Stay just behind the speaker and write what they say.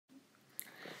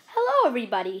Hello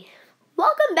everybody!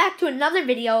 Welcome back to another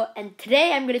video, and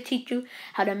today I'm going to teach you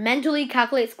how to mentally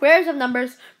calculate squares of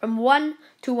numbers from 1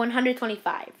 to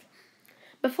 125.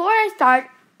 Before I start,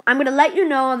 I'm going to let you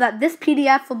know that this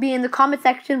PDF will be in the comment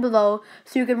section below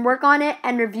so you can work on it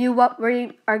and review what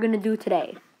we are going to do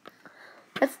today.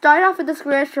 Let's start off with the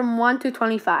squares from 1 to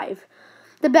 25.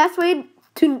 The best way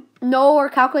to know or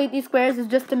calculate these squares is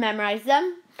just to memorize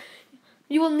them.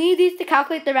 You will need these to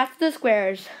calculate the rest of the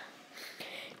squares.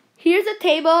 Here's a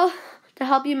table to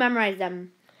help you memorize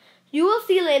them. You will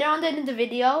see later on in the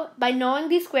video, by knowing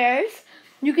these squares,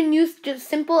 you can use just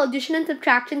simple addition and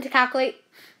subtraction to calculate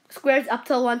squares up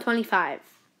to 125.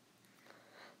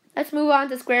 Let's move on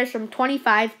to squares from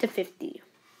 25 to 50.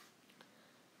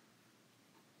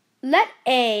 Let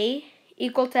A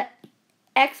equal to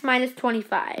x minus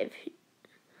 25.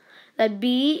 Let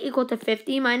B equal to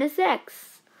 50 minus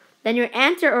x. Then your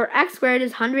answer, or x squared,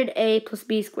 is 100a plus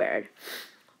b squared.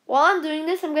 While I'm doing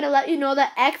this, I'm going to let you know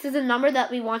that x is a number that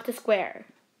we want to square.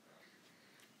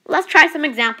 Let's try some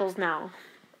examples now.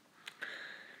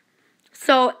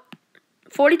 So,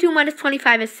 42 minus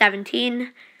 25 is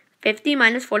 17. 50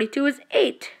 minus 42 is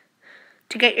 8.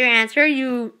 To get your answer,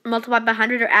 you multiply by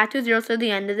 100 or add 2 zeros to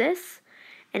the end of this,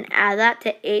 and add that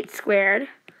to 8 squared,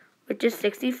 which is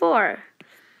 64.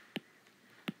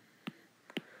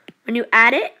 When you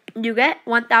add it, you get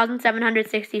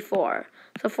 1,764.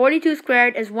 So 42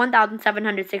 squared is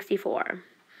 1,764.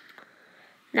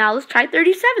 Now let's try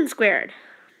 37 squared.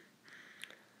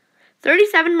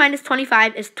 37 minus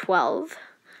 25 is 12.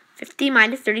 50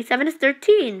 minus 37 is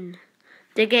 13.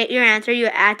 To get your answer, you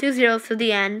add 2 zeros to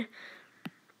the end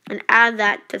and add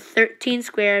that to 13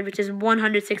 squared, which is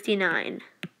 169.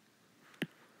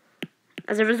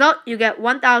 As a result, you get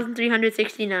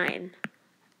 1,369.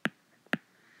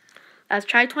 Let's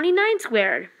try 29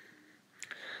 squared.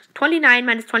 29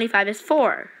 minus 25 is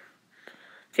 4.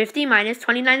 50 minus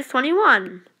 29 is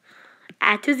 21.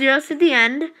 Add 2 zeros to the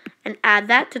end and add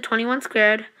that to 21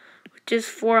 squared, which is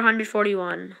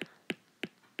 441.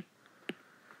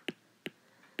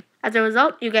 As a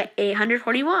result, you get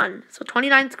 841. So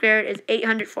 29 squared is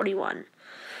 841.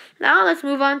 Now let's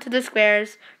move on to the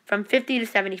squares from 50 to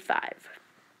 75.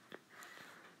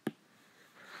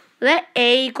 Let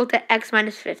A equal to x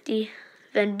minus 50.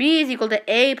 Then B is equal to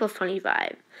a plus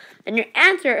 25. Then your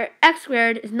answer, x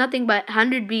squared, is nothing but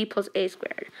 100b plus a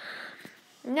squared.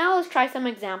 Now let's try some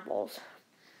examples.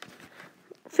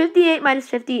 58 minus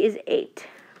 50 is 8.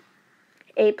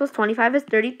 8 plus 25 is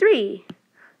 33.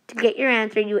 To get your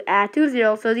answer, you add 2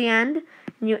 zeros to the end,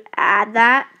 and you add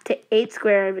that to 8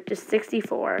 squared, which is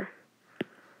 64.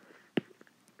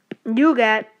 You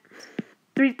get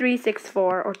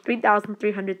 3364, or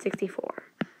 3,364.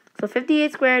 So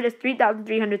 58 squared is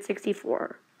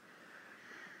 3,364.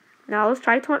 Now let's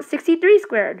try 63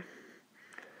 squared.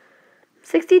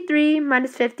 63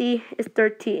 minus 50 is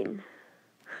 13.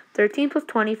 13 plus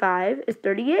 25 is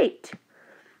 38.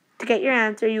 To get your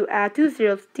answer, you add 2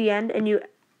 zeros at the end and you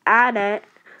add it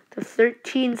to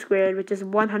 13 squared, which is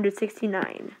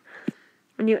 169.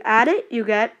 When you add it, you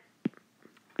get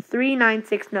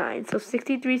 3969. So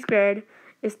 63 squared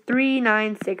is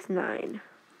 3969.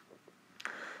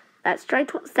 Let's try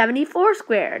 74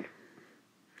 squared.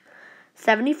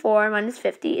 74 minus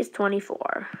 50 is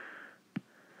 24.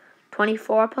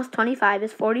 24 plus 25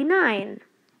 is 49.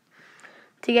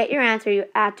 To get your answer, you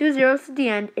add 2 zeros to the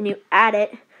end and you add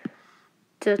it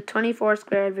to 24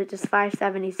 squared, which is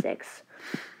 576.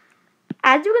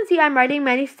 As you can see, I'm writing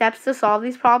many steps to solve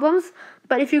these problems,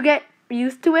 but if you get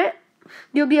used to it,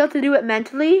 you'll be able to do it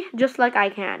mentally, just like I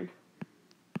can.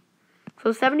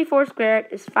 So 74 squared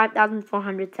is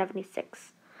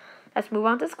 5,476. Let's move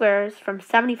on to squares from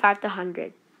 75 to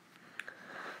 100.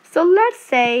 So let's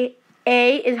say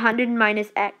A is 100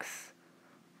 minus x.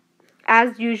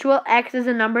 As usual, x is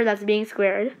a number that's being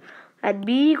squared. Let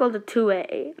b equal to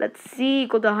 2a. Let c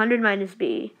equal to 100 minus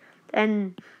b.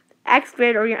 Then x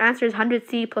squared, or your answer, is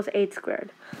 100c plus 8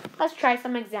 squared. Let's try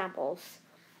some examples.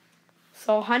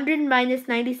 So 100 minus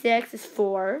 96 is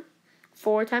 4.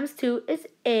 4 times 2 is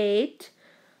 8.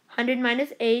 100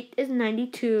 minus 8 is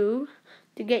 92.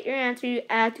 To get your answer, you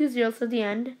add 2 zeros to the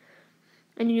end,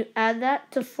 and you add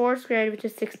that to 4 squared, which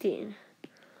is 16.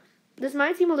 This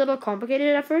might seem a little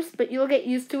complicated at first, but you'll get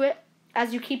used to it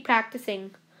as you keep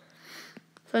practicing.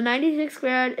 So 96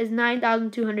 squared is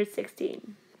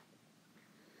 9,216.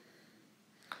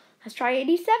 Let's try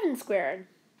 87 squared.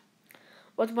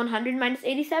 What's 100 minus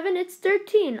 87? It's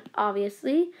 13,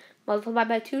 obviously. Multiply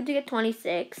by 2 to get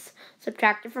 26.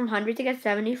 Subtract it from 100 to get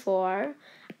 74.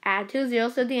 Add 2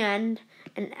 zeros to the end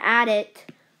and add it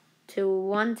to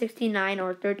 169,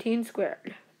 or 13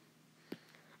 squared.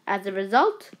 As a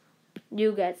result,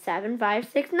 you get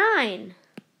 7569.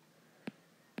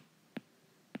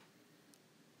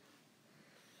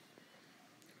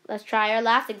 Let's try our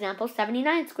last example,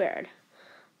 79 squared.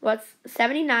 What's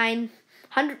 79?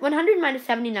 100 minus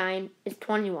 79 is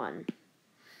 21.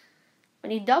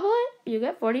 When you double it, you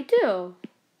get 42.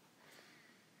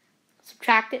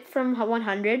 Subtract it from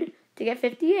 100 to get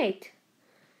 58.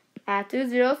 Add 2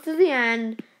 zeros to the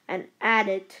end and add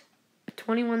it to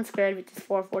 21 squared, which is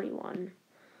 441.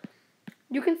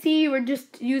 You can see we're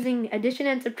just using addition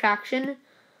and subtraction.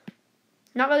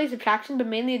 Not really subtraction, but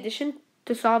mainly addition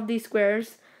to solve these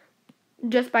squares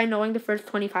just by knowing the first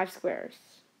 25 squares.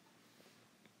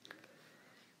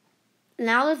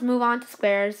 Now let's move on to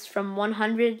squares from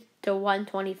 100 to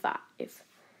 125.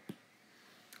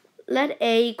 Let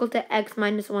a equal to x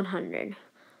minus 100.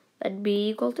 Let b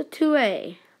equal to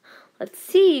 2a. Let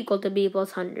c equal to b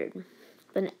plus 100.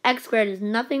 Then x squared is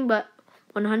nothing but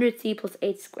 100c plus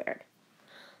h squared.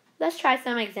 Let's try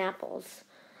some examples.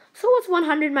 So what's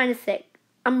 100 minus 6?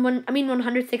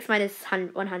 106 minus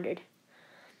 100.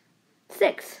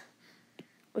 6.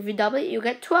 If you double it, you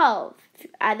get 12. If you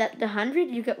add that to 100,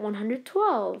 you get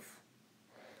 112.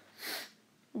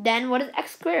 Then what is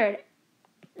x squared?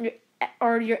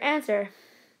 Your answer.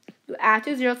 You add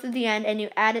 2 zeros to the end and you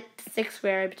add it to 6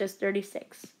 squared, which is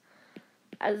 36.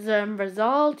 As a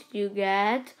result, you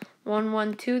get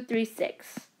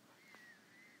 11236.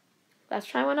 Let's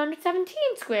try 117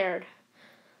 squared.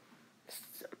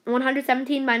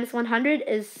 117 minus 100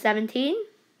 is 17.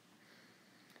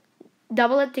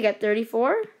 Double it to get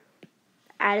 34.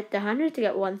 Add it to 100 to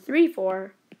get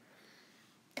 134.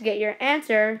 To get your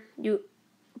answer, you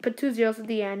put 2 zeros at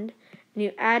the end, and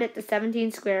you add it to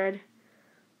 17 squared,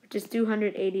 which is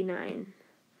 289.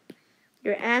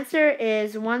 Your answer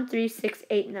is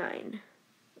 13689.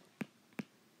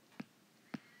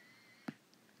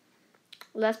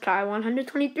 Let's try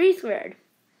 123 squared.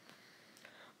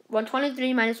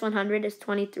 123 minus 100 is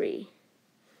 23.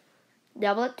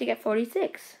 Double it to get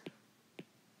 46.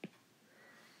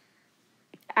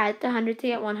 Add it to 100 to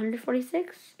get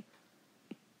 146.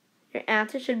 Your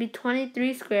answer should be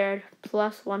 23 squared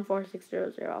plus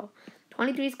 14600.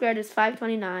 23 squared is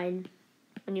 529.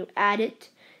 When you add it,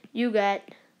 you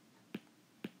get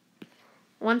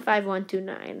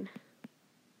 15129.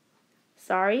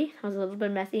 Sorry, that was a little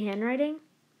bit messy handwriting.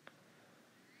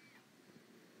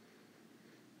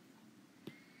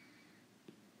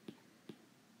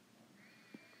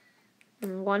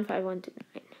 And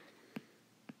 15129.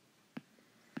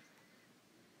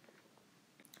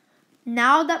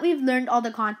 Now that we've learned all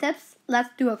the concepts, let's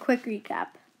do a quick recap.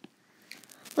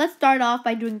 Let's start off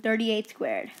by doing 38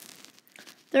 squared.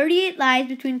 38 lies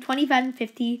between 25 and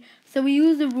 50, so we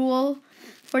use the rule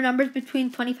for numbers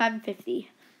between 25 and 50.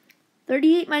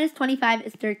 38 minus 25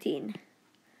 is 13.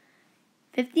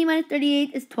 50 minus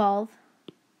 38 is 12.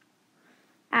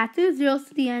 Add 2 zeros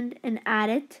to the end and add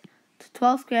it to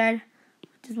 12 squared,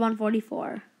 which is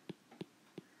 144.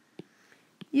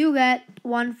 You get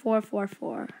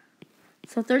 1444.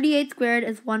 So 38 squared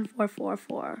is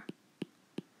 1444.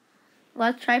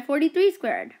 Let's try 43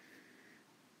 squared.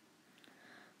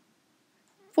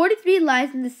 43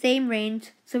 lies in the same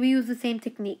range, so we use the same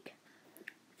technique.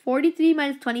 43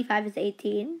 minus 25 is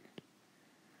 18.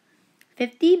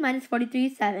 50 minus 43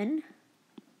 is 7.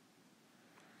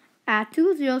 Add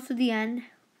 2 zeros to the end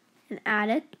and add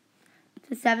it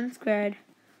to 7 squared,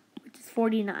 which is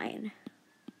 49.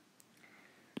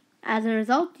 As a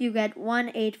result, you get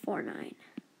 1849.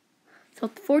 So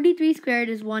 43 squared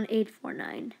is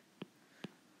 1849.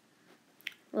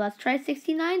 Let's try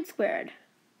 69 squared.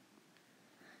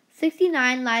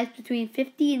 69 lies between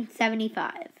 50 and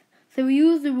 75. So we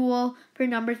use the rule for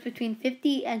numbers between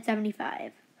 50 and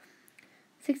 75.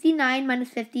 69 minus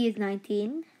 50 is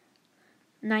 19.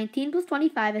 19 plus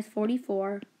 25 is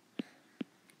 44.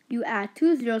 You add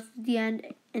 2 zeros to the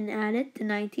end and add it to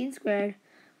 19 squared,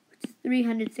 which is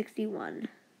 361.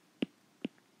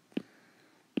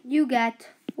 You get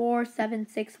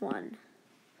 4761.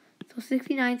 So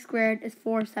 69 squared is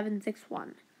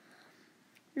 4761.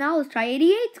 Now let's try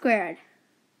 88 squared.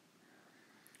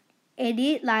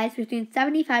 88 lies between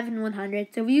 75 and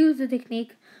 100, so we use the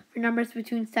technique for numbers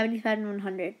between 75 and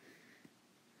 100.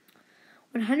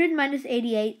 100 minus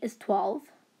 88 is 12.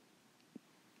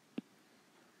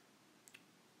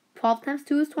 12 times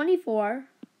 2 is 24.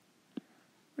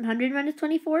 100 minus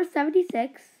 24 is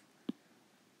 76.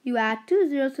 You add 2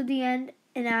 zeros to the end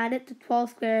and add it to 12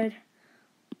 squared,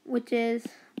 which is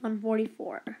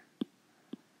 144.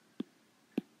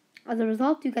 As a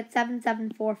result, you get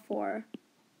 7744.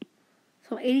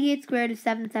 So 88 squared is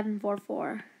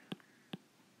 7744.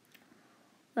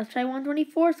 Let's try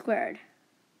 124 squared.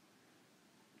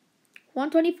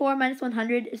 124 minus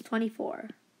 100 is 24.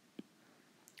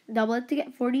 Double it to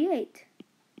get 48.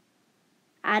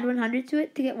 Add 100 to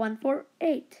it to get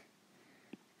 148.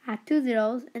 Add 2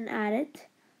 zeros and add it.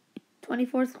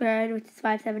 24 squared, which is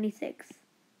 576.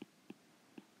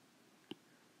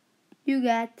 You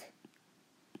get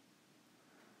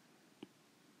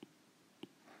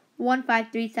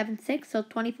 15376, so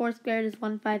 24 squared is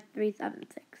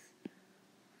 15376.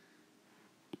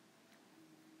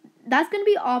 That's going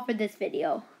to be all for this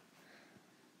video.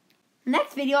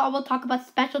 Next video, I will talk about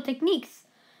special techniques.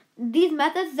 These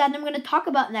methods that I'm going to talk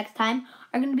about next time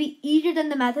are going to be easier than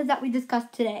the methods that we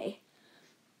discussed today.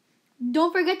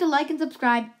 Don't forget to like and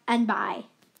subscribe, and bye.